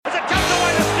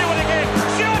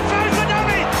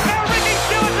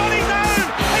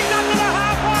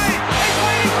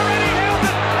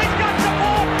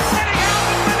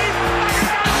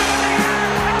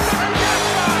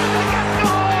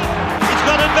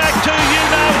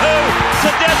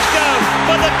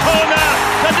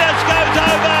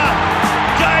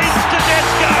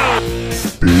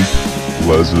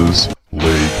Les's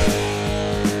League.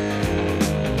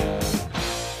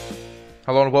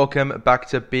 Hello and welcome back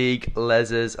to Big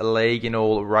Les's League in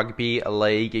all rugby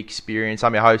league experience.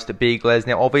 I'm your host, Big Les.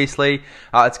 Now, obviously,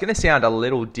 it's going to sound a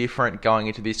little different going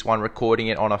into this one, recording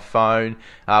it on a phone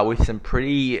with some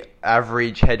pretty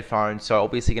average headphones. So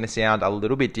obviously going to sound a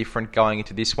little bit different going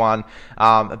into this one.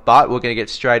 But we're going to get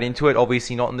straight into it.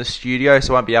 Obviously not in the studio,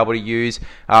 so I won't be able to use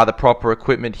the proper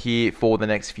equipment here for the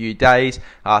next few days.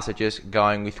 So just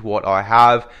going with what I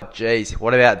have. Geez,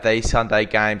 what about these Sunday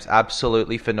games?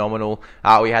 Absolutely phenomenal.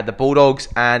 We had the Bulldogs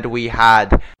and we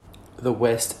had the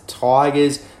West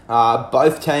Tigers.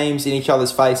 Both teams in each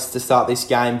other's faces to start this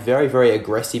game. Very, very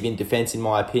aggressive in defence, in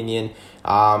my opinion.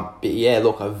 But yeah,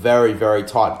 look, a very, very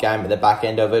tight game at the back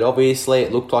end of it. Obviously,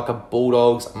 it looked like a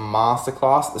Bulldogs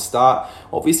masterclass at the start.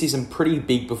 Obviously, some pretty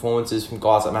big performances from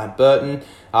guys like Matt Burton,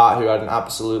 who had an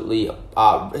absolutely,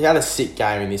 he had a sick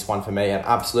game in this one for me, an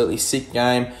absolutely sick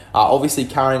game. Obviously,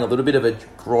 carrying a little bit of a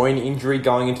groin injury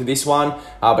going into this one,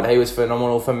 but he was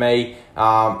phenomenal for me.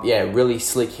 Yeah, really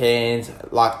slick hands,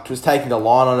 like was taking the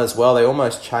line on as well. They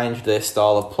almost changed their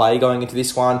style of play going into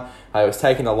this one. He was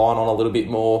taking the line on a little bit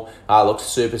more, looked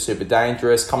super, super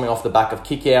dangerous, coming off the back of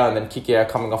kick-out and then kick-out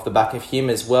coming off the back of him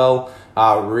as well.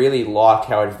 Really liked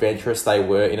how adventurous they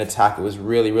were in attack. It was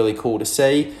really, really cool to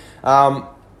see.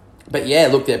 But yeah,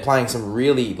 look, they're playing some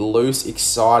really loose,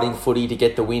 exciting footy to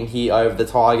get the win here over the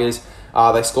Tigers.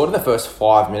 They scored in the first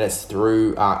 5 minutes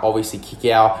through, obviously,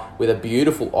 kick-out with a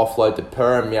beautiful offload to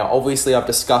Perham. Now, obviously, I've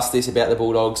discussed this about the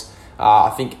Bulldogs, I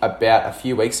think about a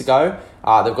few weeks ago.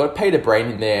 They've got Peter Breen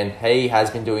in there, and he has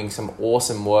been doing some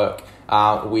awesome work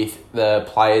with the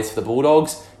players for the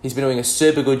Bulldogs. He's been doing a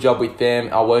super good job with them,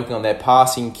 working on their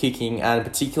passing, kicking, and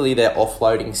particularly their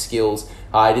offloading skills.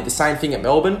 He did the same thing at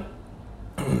Melbourne,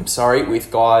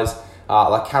 with guys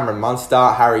like Cameron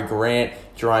Munster, Harry Grant,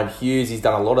 Jerome Hughes. He's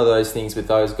done a lot of those things with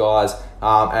those guys,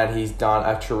 and he's done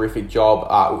a terrific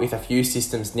job with a few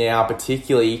systems now,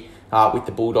 particularly with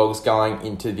the Bulldogs going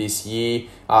into this year,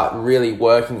 really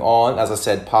working on, as I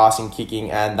said, passing, kicking,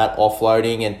 and that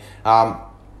offloading. And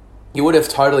you would have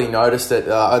totally noticed that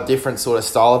a different sort of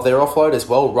style of their offload as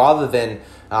well, rather than,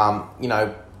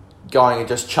 going and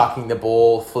just chucking the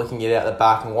ball, flicking it out the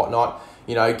back and whatnot.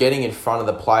 Getting in front of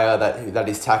the player that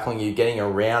is tackling you, getting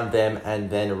around them, and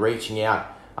then reaching out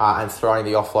and throwing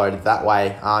the offload that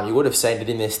way. You would have seen it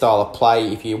in their style of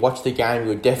play. If you watch the game, you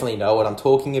would definitely know what I'm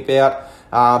talking about.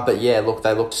 But yeah, look,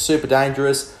 they looked super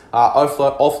dangerous,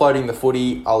 offloading the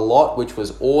footy a lot, which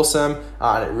was awesome,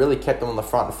 and it really kept them on the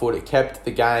front foot. It kept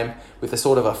the game with a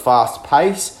sort of a fast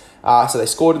pace. So they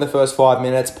scored in the first 5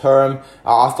 minutes. Perham,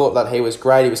 I thought that he was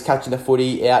great. He was catching the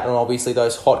footy out on obviously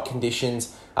those hot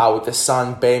conditions, with the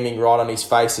sun beaming right on his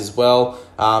face as well.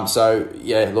 So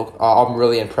yeah, look, I'm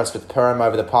really impressed with Perham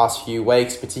over the past few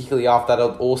weeks, particularly after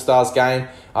that All-Stars game.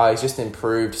 He's just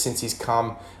improved since he's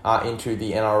come into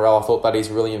the NRL. I thought that he's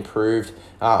really improved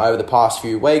over the past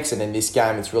few weeks, and in this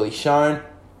game it's really shown.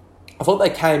 I thought they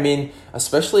came in,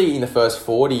 especially in the first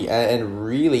 40, and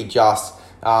really just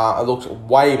looked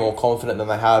way more confident than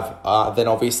they have than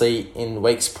obviously in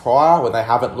weeks prior when they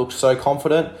haven't looked so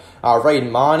confident. Reid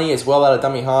Marnie as well out of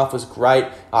dummy half was great.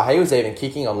 He was even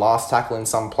kicking on last tackle in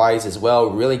some plays as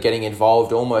well, really getting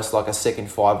involved, almost like a second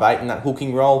 5'8" in that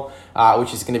hooking role,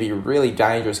 which is going to be really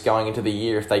dangerous going into the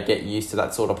year if they get used to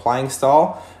that sort of playing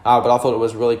style. But I thought it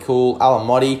was really cool. Alan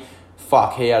Motti,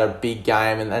 he had a big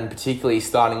game, and particularly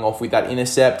starting off with that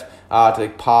intercept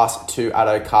to pass to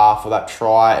Addo Carr for that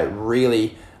try. It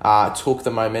really took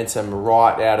the momentum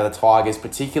right out of the Tigers,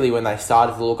 particularly when they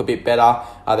started to look a bit better.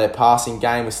 Their passing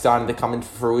game was starting to come into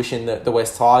fruition, the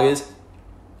West Tigers.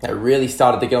 It really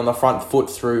started to get on the front foot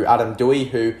through Adam Dewey,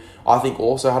 who I think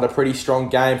also had a pretty strong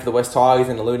game for the West Tigers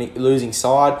in the losing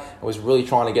side, and was really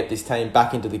trying to get this team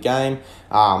back into the game.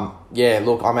 They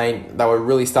were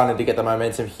really starting to get the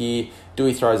momentum here.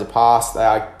 Dewey throws a pass,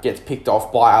 gets picked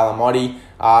off by Alan Motti,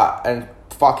 and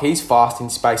he's fast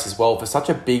in space as well. For such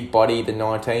a big body, the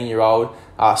 19-year-old,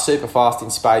 super fast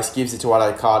in space, gives it to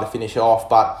Addo Carr to finish off.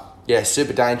 But yeah,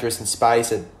 super dangerous in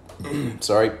space. And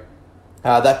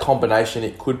that combination,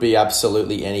 it could be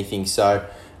absolutely anything. So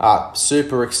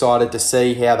super excited to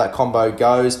see how that combo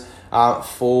goes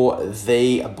for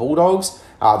the Bulldogs.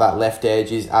 That left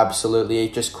edge is absolutely,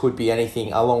 it just could be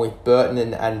anything, along with Burton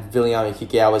and Viliami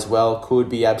Kikau as well. Could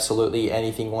be absolutely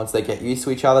anything once they get used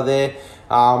to each other there.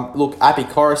 Look, Api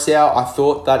Coruscant, I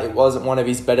thought that it wasn't one of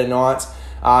his better nights.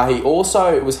 It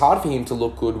was hard for him to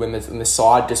look good when the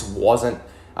side just wasn't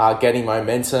getting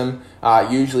momentum.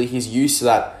 Usually he's used to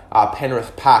that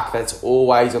Penrith pack that's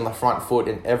always on the front foot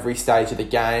in every stage of the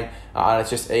game, and it's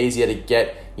just easier to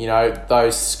get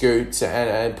those scoots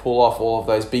and pull off all of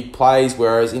those big plays,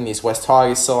 whereas in this West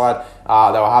Tigers side,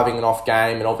 they were having an off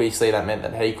game, and obviously that meant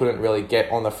that he couldn't really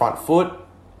get on the front foot.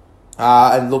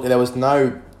 And look, there was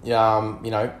no,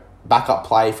 backup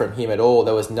play from him at all.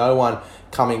 There was no one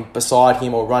coming beside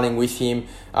him or running with him,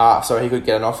 so he could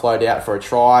get an offload out for a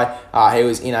try. He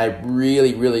was in a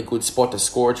really, really good spot to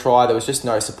score a try. There was just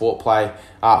no support play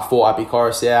for Api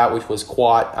Coruscant, which was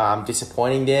quite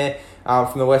disappointing there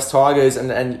from the West Tigers.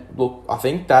 And look, I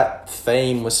think that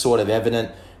theme was sort of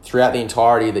evident throughout the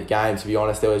entirety of the game, to be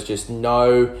honest. There was just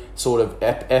no sort of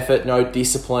effort, no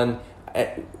discipline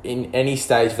in any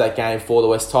stage of that game for the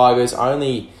West Tigers.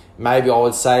 Only maybe I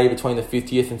would say between the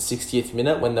 50th and 60th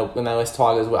minute when the West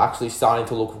Tigers were actually starting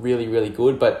to look really, really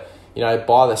good. But,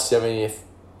 by the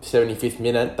 75th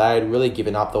minute, they had really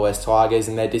given up, the West Tigers,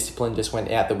 and their discipline just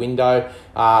went out the window.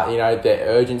 Their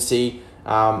urgency,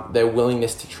 their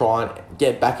willingness to try and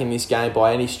get back in this game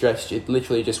by any stretch, it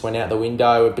literally just went out the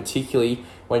window, and particularly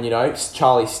when,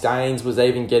 Charlie Staines was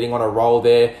even getting on a roll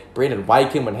there. Brendan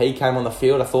Wakem, when he came on the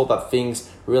field, I thought that things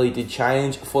really did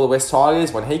change for the West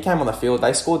Tigers. When he came on the field,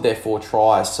 they scored their 4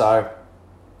 tries. So,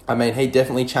 he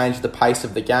definitely changed the pace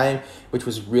of the game, which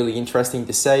was really interesting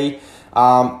to see.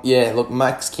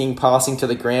 Max King passing to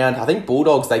the ground. I think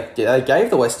Bulldogs, they gave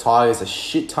the West Tigers a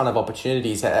shit ton of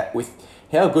opportunities with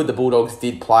how good the Bulldogs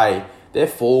did play. Their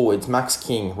forwards, Max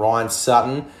King, Ryan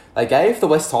Sutton, they gave the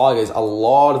West Tigers a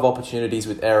lot of opportunities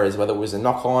with errors, whether it was a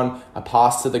knock-on, a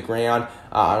pass to the ground,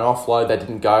 an offload that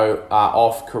didn't go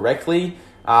off correctly.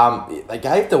 They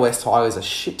gave the West Tigers a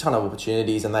shit ton of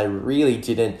opportunities, and they really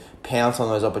didn't pounce on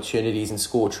those opportunities and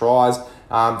score tries.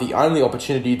 The only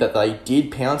opportunity that they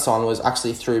did pounce on was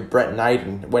actually through Brett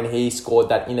Naden when he scored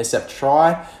that intercept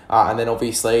try. And then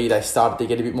obviously they started to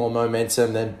get a bit more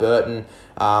momentum. Then Burton,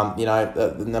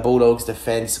 the Bulldogs'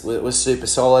 defence was super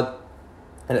solid,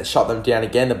 and it shut them down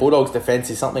again. The Bulldogs' defence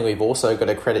is something we've also got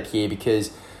to credit here,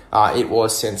 because it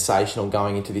was sensational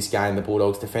going into this game. The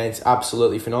Bulldogs' defence,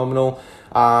 absolutely phenomenal.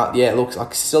 It looks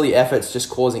like silly efforts just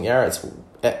causing errors.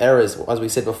 As we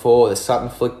said before, the Sutton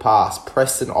flick pass,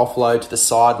 Preston offload to the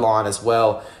sideline as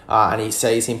well, and he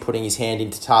sees him putting his hand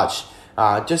into touch.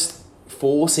 Just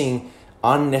forcing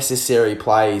unnecessary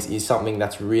plays is something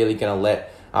that's really going to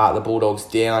let the Bulldogs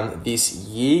down this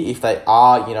year if they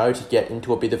are, to get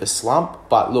into a bit of a slump.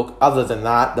 But look, other than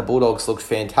that, the Bulldogs looked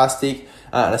fantastic,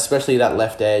 and especially that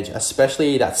left edge,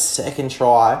 especially that second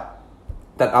try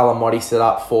that Alamotti set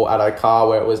up for Adokar,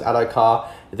 where it was Adokar,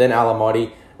 then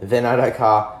Alamotti, then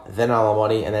Adokar, then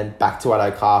Alamotti, and then back to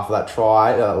Adokar for that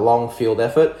try, a long field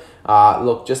effort.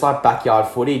 Just like backyard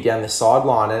footy down the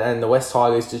sideline, and the West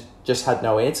Tigers just had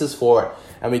no answers for it.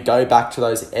 And we go back to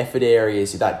those effort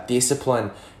areas, that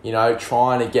discipline,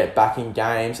 trying to get back in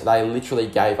games. They literally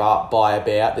gave up by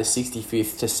about the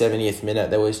 65th to 70th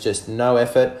minute. There was just no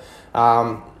effort.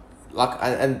 And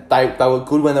they were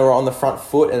good when they were on the front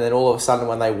foot, and then all of a sudden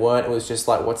when they weren't, it was just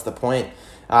like, what's the point?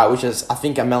 Which is, I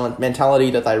think, a mentality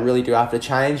that they really do have to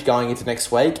change going into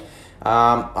next week.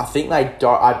 I think I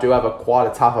do have quite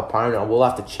a tough opponent. I will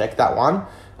have to check that one.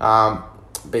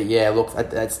 But yeah, look,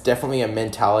 that's definitely a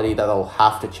mentality that they'll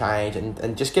have to change,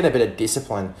 and just get a bit of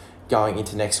discipline going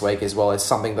into next week as well, is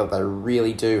something that they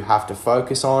really do have to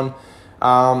focus on.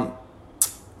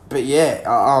 But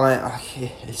yeah,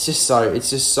 it's just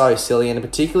so silly, and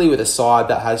particularly with a side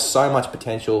that has so much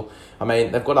potential.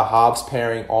 They've got a halves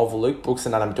pairing of Luke Brooks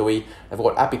and Adam Doueihi. They've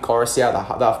got Api Coruscant,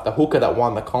 the hooker that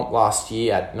won the comp last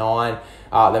year at 9.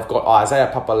 They've got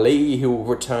Isaiah Papali'i, who will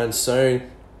return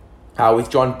soon, with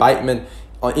John Bateman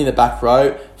in the back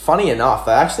row. Funny enough,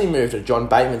 they actually moved John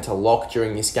Bateman to lock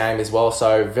during this game as well,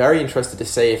 so very interested to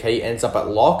see if he ends up at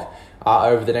lock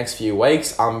over the next few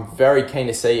weeks. I'm very keen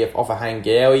to see if Offahan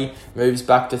Gowie moves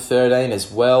back to 13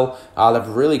 as well. They've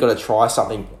really got to try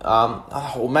something,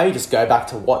 or maybe just go back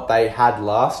to what they had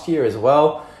last year as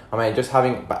well. Just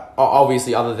having,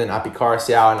 obviously, other than Api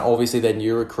Coruscant and obviously their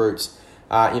new recruits,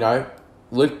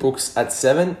 Luke Brooks at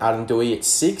 7, Adam Doueihi at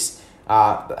 6,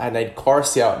 and then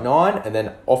Coruscant at 9, and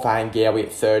then Offahan Gowie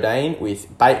at 13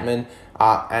 with Bateman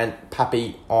and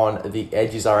Pappy on the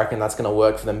edges. I reckon that's going to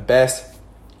work for them best,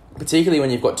 particularly when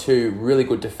you've got two really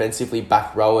good defensively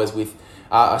back rowers with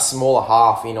a smaller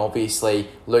half in, obviously,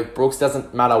 Luke Brooks.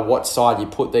 Doesn't matter what side you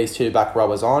put these two back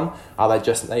rowers on, they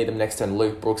just need them next to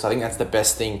Luke Brooks. I think that's the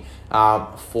best thing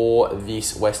for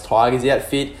this West Tigers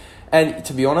outfit. And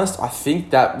to be honest, I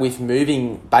think that with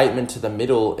moving Bateman to the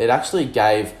middle, it actually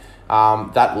gave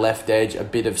that left edge a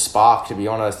bit of spark, to be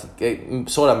honest. It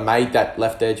sort of made that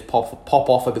left edge pop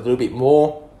off a little bit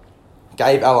more.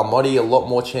 Gave Alamotti a lot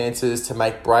more chances to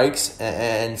make breaks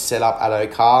and set up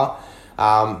Adokar.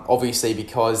 obviously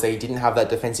because they didn't have that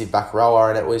defensive back rower,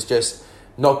 and it was just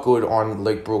not good on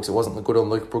Luke Brooks. It wasn't good on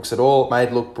Luke Brooks at all. It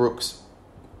made Luke Brooks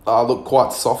look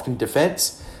quite soft in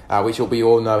defence, which we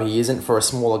all know he isn't for a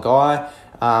smaller guy.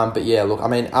 But yeah, look, I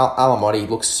mean, Alamotti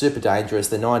looks super dangerous.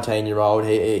 The 19-year-old,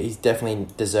 he definitely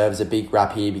deserves a big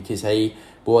rap here because he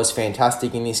was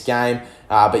fantastic in this game.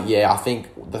 But yeah, I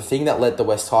think the thing that let the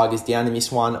West Tigers down in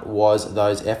this one was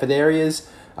those effort areas.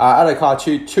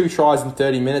 Adokar, two tries in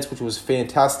 30 minutes, which was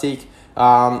fantastic.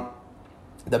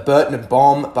 The Burton and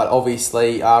bomb, but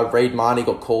obviously Reid Marnie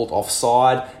got called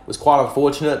offside. It was quite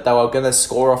unfortunate. They were going to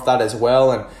score off that as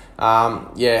well. And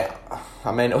yeah,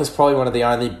 I mean, it was probably one of the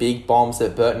only big bombs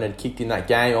that Burton had kicked in that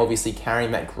game, obviously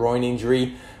carrying that groin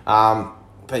injury.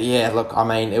 But yeah, look, I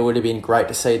mean, it would have been great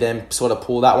to see them sort of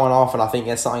pull that one off, and I think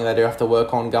that's something they do have to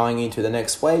work on going into the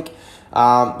next week.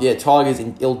 Yeah, Tigers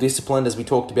ill-disciplined, as we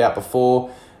talked about before.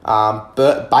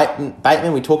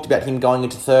 Bateman, we talked about him going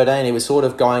into 13. He was sort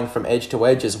of going from edge to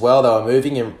edge as well. They were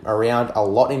moving him around a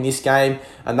lot in this game,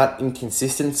 and that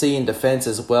inconsistency in defence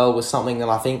as well was something that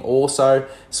I think also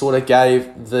sort of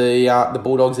gave the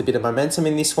Bulldogs a bit of momentum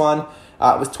in this one.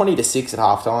 It was 20-6 at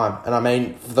halftime, and I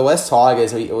mean, for the West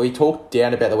Tigers, we talked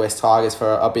down about the West Tigers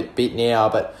for a bit now,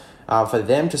 but for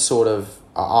them to sort of,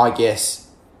 I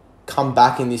guess, come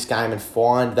back in this game and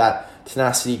find that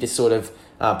tenacity to sort of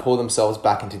pull themselves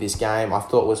back into this game, I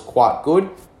thought was quite good.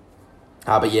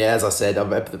 But yeah, as I said,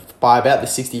 by about the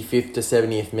 65th to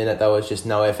 70th minute, there was just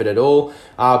no effort at all.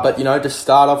 But, you know, to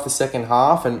start off the second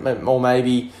half, or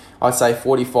maybe I'd say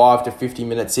 45 to 50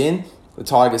 minutes in, the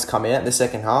Tigers come out in the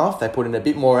second half. They put in a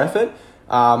bit more effort.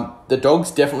 The Dogs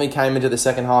definitely came into the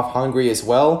second half hungry as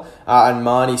well. And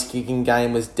Marnie's kicking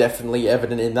game was definitely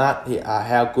evident in that,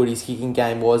 how good his kicking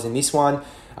game was in this one.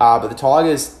 But the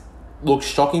Tigers looked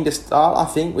shocking to start,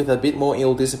 I think, with a bit more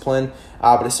ill-discipline.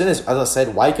 But as soon as I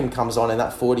said, Wakeham comes on in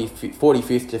that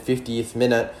 45th to 50th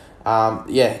minute,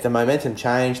 yeah, the momentum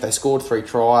changed. They scored 3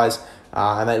 tries,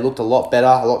 and they looked a lot better,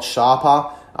 a lot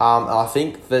sharper. I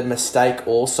think the mistake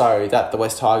also that the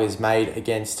West Tigers made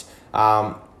against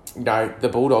the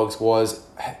Bulldogs was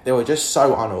they were just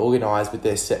so unorganised with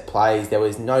their set plays. There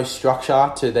was no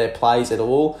structure to their plays at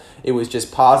all. It was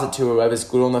just pass it to whoever's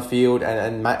good on the field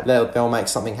and they'll make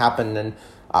something happen. And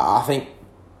I think,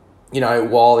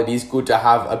 while it is good to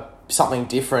have something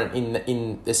different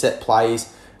in the set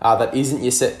plays that isn't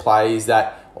your set plays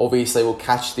that obviously will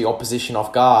catch the opposition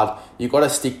off guard, you've got to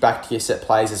stick back to your set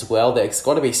plays as well. There's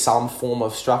got to be some form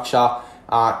of structure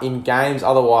in games.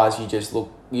 Otherwise, you just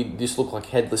look like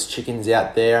headless chickens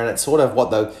out there, and it's sort of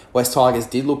what the West Tigers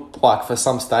did look like for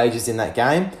some stages in that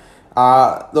game.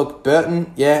 Look,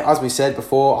 Burton, yeah, as we said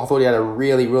before, I thought he had a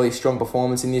really, really strong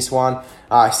performance in this one.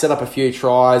 He set up a few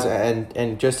tries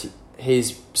and just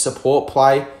his support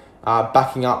play,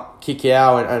 backing up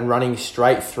Kikau and running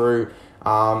straight through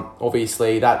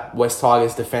obviously that West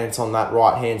Tigers defence on their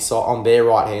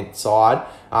right-hand side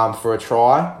for a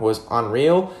try was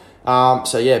unreal.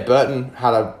 So yeah, Burton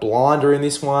had a blinder in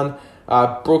this one.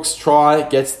 Brooks' try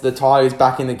gets the Tigers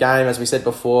back in the game, as we said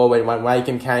before, when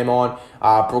Wakeham came on.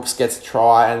 Brooks gets a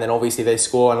try, and then obviously they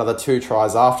score another 2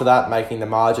 tries after that, making the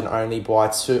margin only by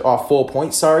 4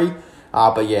 points,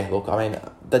 but yeah, look, I mean,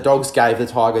 the Dogs gave the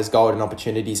Tigers golden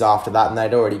opportunities after that, and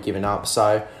they'd already given up.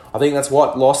 So I think that's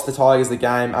what lost the Tigers the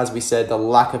game. As we said, the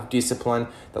lack of discipline,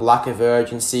 the lack of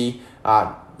urgency,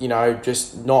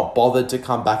 just not bothered to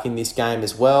come back in this game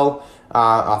as well.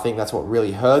 I think that's what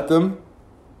really hurt them.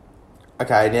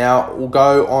 Okay, now we'll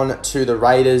go on to the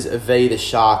Raiders v the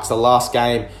Sharks, the last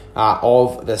game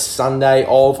of the Sunday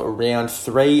of round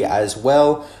 3 as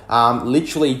well.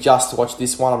 Literally just watched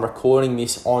this one. I'm recording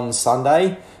this on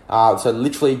Sunday, so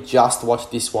literally just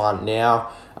watched this one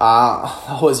now.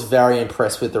 I was very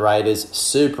impressed with the Raiders,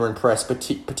 super impressed,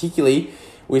 particularly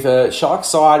with a Sharks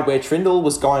side where Trindle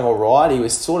was going all right. He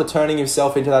was sort of turning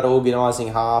himself into that organising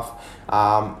half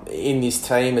in this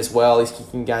team as well. His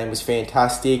kicking game was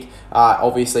fantastic,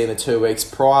 obviously in the 2 weeks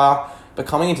prior. But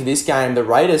coming into this game, the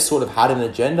Raiders sort of had an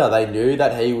agenda. They knew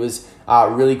that he was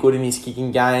really good in his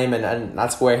kicking game, and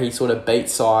that's where he sort of beat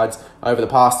sides over the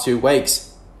past 2 weeks.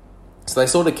 So they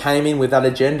sort of came in with that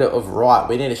agenda of, right,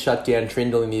 we need to shut down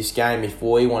Trindle in this game if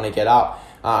we want to get up.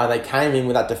 And they came in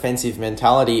with that defensive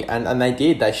mentality, and they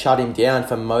did. They shut him down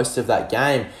for most of that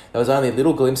game. There was only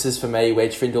little glimpses for me where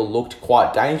Trindle looked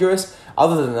quite dangerous.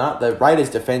 Other than that, the Raiders'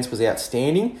 defence was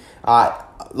outstanding.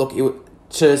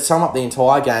 To sum up the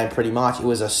entire game, pretty much, it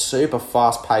was a super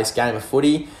fast-paced game of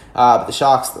footy. But the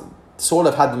Sharks sort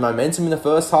of had the momentum in the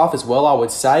first half as well, I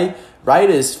would say.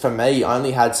 Raiders, for me,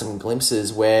 only had some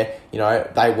glimpses where,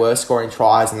 they were scoring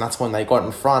tries, and that's when they got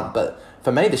in front. But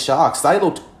for me, the Sharks, they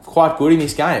looked quite good in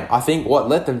this game. I think what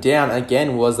let them down,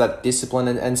 again, was that discipline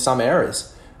and some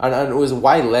errors. And it was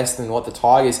way less than what the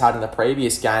Tigers had in the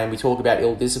previous game. We talk about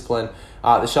ill-discipline.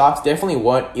 The Sharks definitely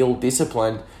weren't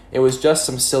ill-disciplined. It was just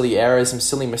some silly errors, some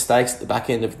silly mistakes at the back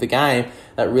end of the game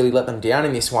that really let them down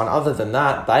in this one. Other than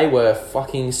that, they were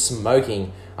fucking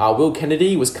smoking. Will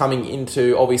Kennedy was coming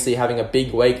into, obviously, having a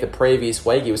big week the previous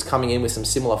week. He was coming in with some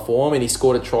similar form, and he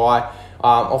scored a try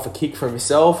off a kick from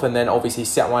himself, and then obviously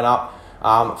set one up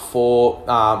for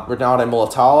Ronaldo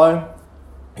Mulatalo,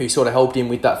 who sort of helped him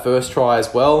with that first try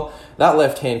as well. That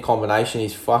left-hand combination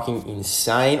is fucking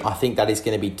insane. I think that is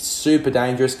going to be super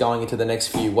dangerous going into the next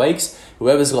few weeks.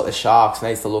 Whoever's got the Sharks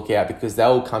needs to look out, because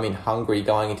they'll come in hungry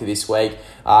going into this week.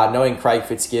 Knowing Craig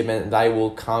Fitzgibbon, they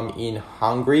will come in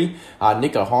hungry.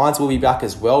 Nico Hines will be back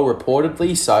as well,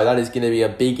 reportedly, so that is going to be a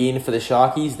big in for the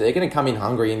Sharkies. They're going to come in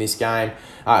hungry in this game,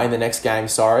 in the next game,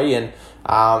 and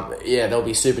they'll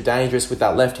be super dangerous with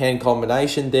that left-hand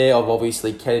combination there of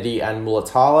obviously Kennedy and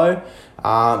Mulatalo.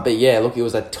 It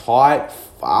was a tight,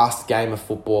 fast game of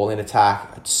football in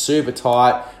attack. Super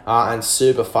tight and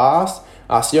super fast.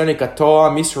 Sione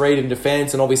Katoa, misread in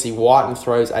defence, and obviously Whiten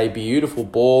throws a beautiful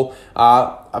ball,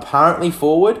 apparently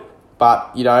forward.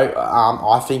 But,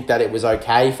 I think that it was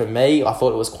okay for me. I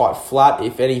thought it was quite flat,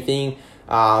 if anything.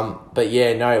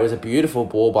 It was a beautiful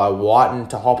ball by Whiten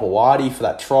to Hopewadi for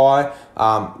that try.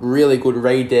 Really good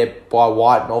read there by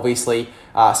Whiten. Obviously,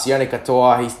 Sione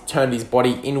Katoa, he's turned his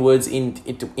body inwards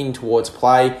in towards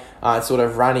play, sort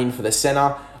of ran in for the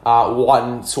centre.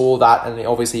 Whiten saw that, and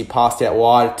obviously passed out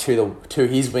wide to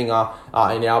his winger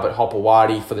in Albert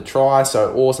Hopewadi for the try.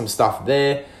 So awesome stuff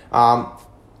there.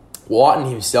 Whiten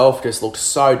himself just looked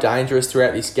so dangerous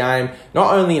throughout this game,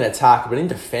 not only in attack, but in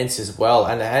defence as well.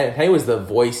 And he was the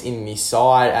voice in his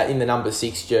side, in the number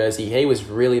 6 jersey. He was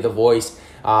really the voice,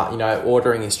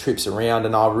 ordering his trips around,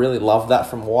 and I really love that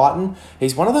from Whiten.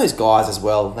 He's one of those guys as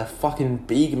well, the fucking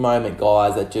big moment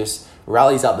guys that just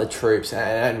rallies up the troops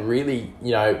and really,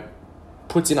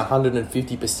 puts in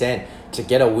 150% to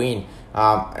get a win.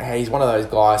 He's one of those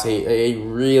guys.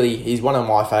 He's one of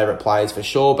my favourite players for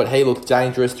sure, but he looked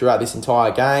dangerous throughout this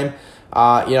entire game.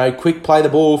 Quick play the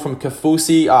ball from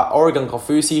Kaufusi, Oregon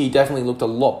Kaufusi. He definitely looked a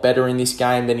lot better in this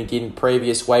game than he did in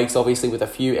previous weeks, obviously with a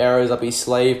few errors up his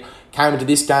sleeve. Came into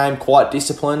this game quite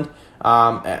disciplined,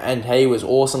 and he was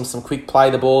awesome. Some quick play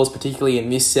the balls, particularly in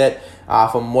this set,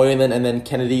 from Moylan, and then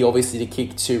Kennedy obviously to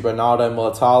kick to Ronaldo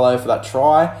Mulatalo for that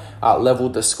try.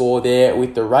 Levelled the score there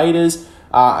with the Raiders.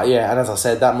 And as I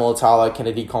said, that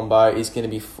Mulatalo-Kennedy combo is going to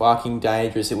be fucking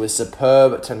dangerous. It was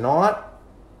superb tonight.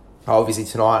 Obviously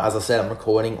tonight, as I said, I'm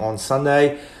recording on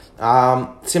Sunday.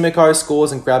 Timoko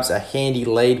scores and grabs a handy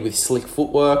lead with slick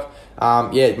footwork.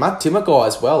 Matt Timoko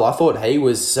as well. I thought he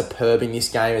was superb in this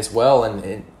game as well.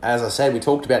 And as I said, we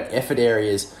talked about effort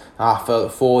areas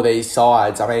for these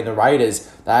sides. I mean, the Raiders,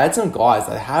 they had some guys.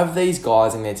 They have these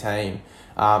guys in their team.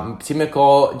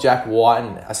 Timoko, Jack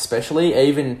Whiten especially,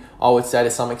 even I would say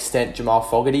to some extent Jamal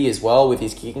Fogarty as well with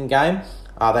his kicking game.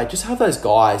 They just have those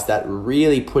guys that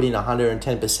really put in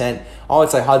 110%. I would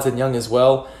say Hudson Young as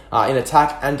well, in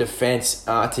attack and defence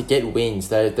to get wins.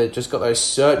 They've just got those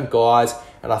certain guys,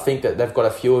 and I think that they've got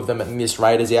a few of them in this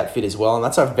Raiders outfit as well, and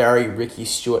that's a very Ricky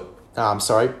Stewart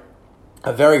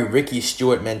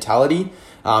mentality,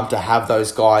 to have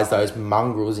those guys, those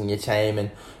mongrels in your team,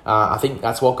 and I think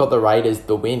that's what got the Raiders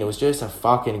the win. It was just a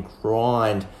fucking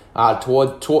grind,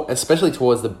 especially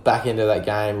towards the back end of that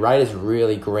game. Raiders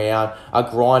really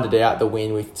grinded out the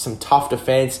win with some tough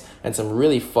defence and some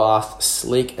really fast,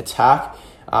 slick attack.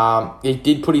 He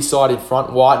did put his side in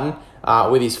front, Whiten,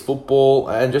 with his football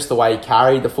and just the way he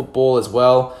carried the football as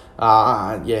well.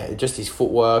 Just his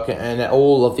footwork and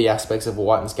all of the aspects of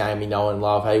Whiten's game we know and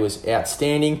love. He was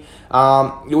outstanding.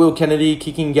 Will Kennedy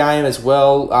kicking game as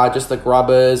well. Just the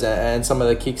grubbers and some of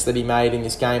the kicks that he made in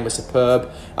this game were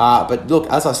superb. But look,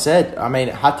 as I said, I mean,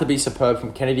 it had to be superb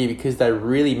from Kennedy because they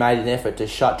really made an effort to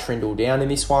shut Trindle down in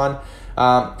this one.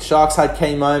 Sharks had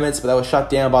key moments, but they were shut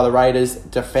down by the Raiders'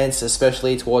 defence,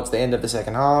 especially towards the end of the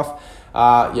second half.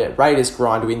 Raiders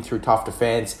grind win through tough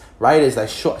defence. Raiders, they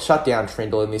shut down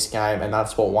Trindle in this game, and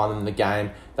that's what won them the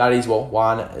game. That is what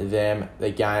won them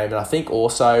the game. And I think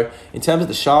also, in terms of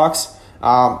the Sharks,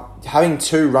 having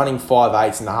two running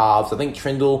 5'8" in the halves, I think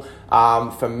Trindle,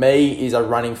 for me, is a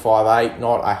running 5'8",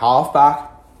 not a halfback.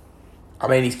 I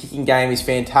mean, his kicking game is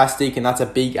fantastic, and that's a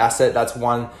big asset. That's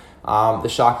won the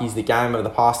Sharkies the game over the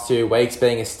past 2 weeks,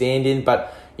 being a stand-in.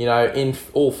 But, in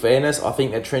all fairness, I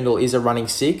think that Trindle is a running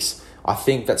 6. I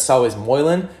think that so is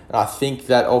Moylan, and I think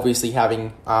that obviously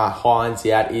having Hines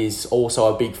out is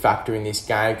also a big factor in this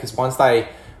game, because once they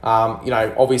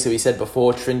Obviously we said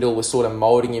before, Trindle was sort of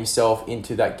moulding himself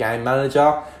into that game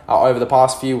manager over the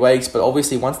past few weeks, but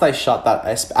obviously once they shut that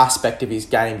aspect of his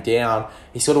game down,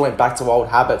 he sort of went back to old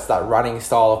habits, that running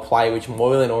style of play, which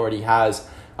Moylan already has,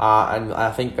 and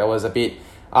I think there was a bit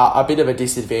of a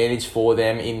disadvantage for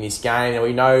them in this game. And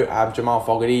we know Jamal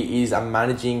Fogarty is a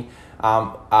managing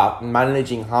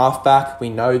halfback. We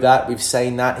know that. We've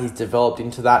seen that. He's developed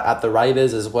into that at the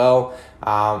Raiders as well.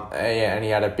 And he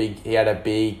had a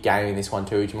big game in this one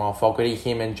too. Jamal Fogarty,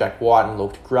 him and Jack Whiten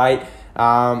looked great.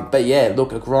 But yeah,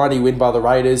 look, a grindy win by the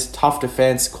Raiders. Tough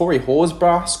defence. Corey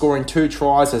Horsburgh scoring 2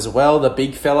 tries as well. The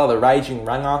big fella, the raging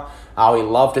ranger. We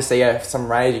love to see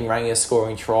some raging rangers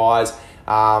scoring tries.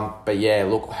 But yeah,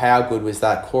 look, how good was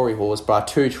that? Corey Horsburgh,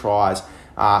 2 tries.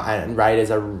 And Raiders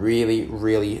a really,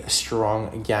 really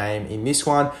strong game in this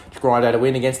one to grind out a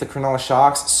win against the Cronulla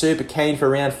Sharks. Super keen for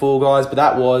round 4, guys, but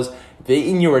that was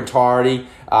in your entirety,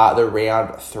 the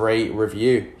round 3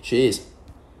 review. Cheers.